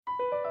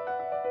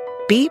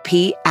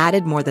BP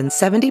added more than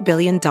 $70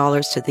 billion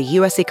to the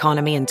U.S.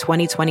 economy in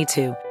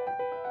 2022.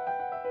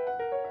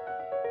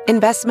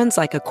 Investments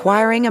like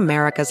acquiring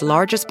America's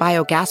largest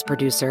biogas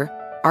producer,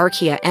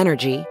 Archaea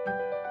Energy,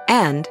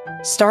 and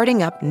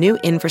starting up new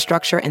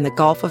infrastructure in the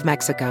Gulf of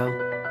Mexico.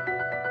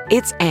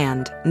 It's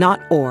and,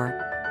 not or.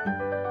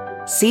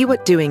 See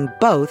what doing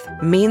both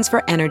means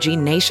for energy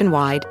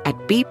nationwide at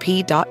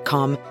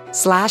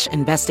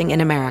bp.com/investing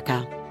in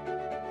America.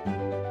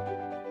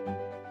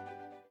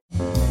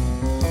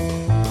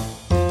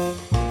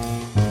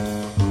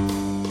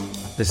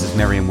 This is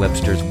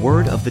Merriam-Webster's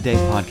Word of the Day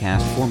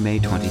podcast for May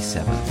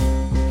 27th.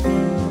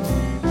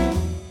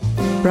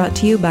 Brought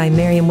to you by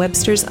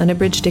Merriam-Webster's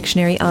Unabridged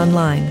Dictionary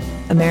Online,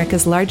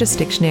 America's largest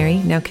dictionary,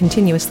 now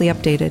continuously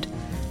updated.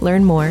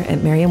 Learn more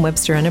at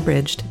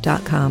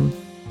merriam-websterunabridged.com.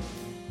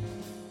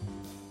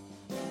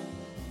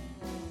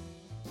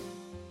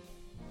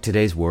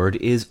 Today's word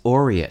is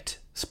aureate,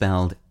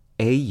 spelled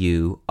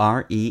A-U-R-E-A-T-E.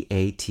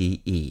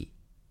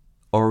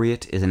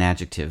 Aureate is an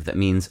adjective that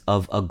means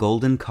of a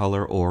golden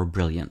color or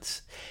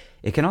brilliance.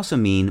 It can also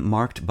mean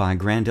marked by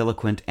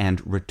grandiloquent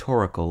and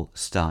rhetorical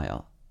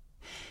style.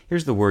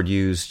 Here's the word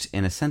used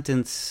in a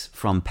sentence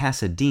from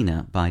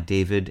Pasadena by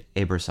David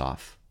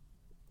Ebershoff.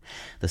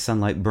 The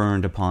sunlight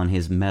burned upon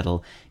his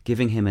metal,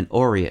 giving him an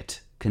aureate,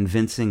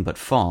 convincing but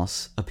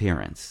false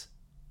appearance.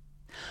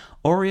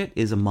 Aureate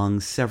is among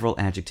several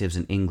adjectives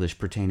in English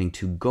pertaining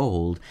to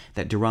gold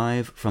that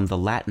derive from the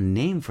Latin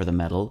name for the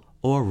metal,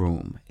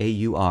 aurum,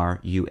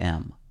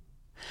 A-U-R-U-M.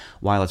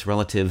 While its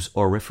relatives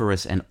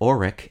auriferous and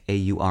auric,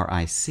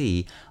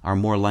 A-U-R-I-C, are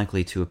more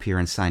likely to appear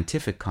in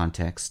scientific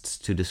contexts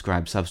to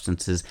describe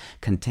substances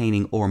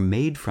containing or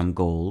made from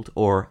gold,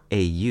 or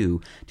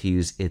Au, to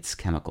use its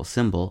chemical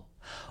symbol,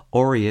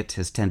 aureate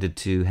has tended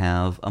to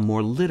have a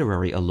more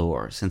literary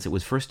allure since it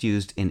was first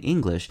used in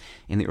English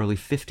in the early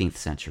 15th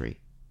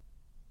century.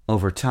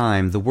 Over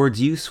time, the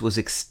word's use was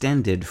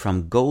extended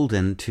from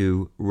golden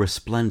to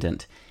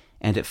resplendent,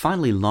 and it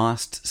finally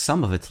lost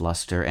some of its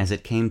luster as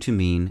it came to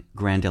mean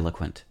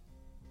grandiloquent.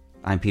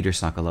 I'm Peter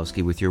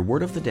Sokolowski with your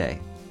Word of the Day.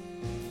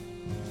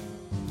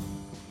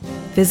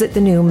 Visit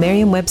the new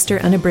Merriam-Webster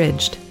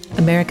Unabridged,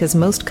 America's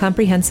most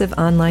comprehensive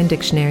online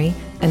dictionary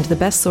and the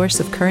best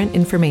source of current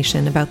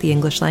information about the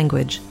English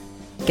language.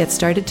 Get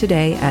started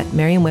today at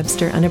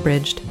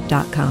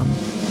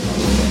merriam-websterunabridged.com.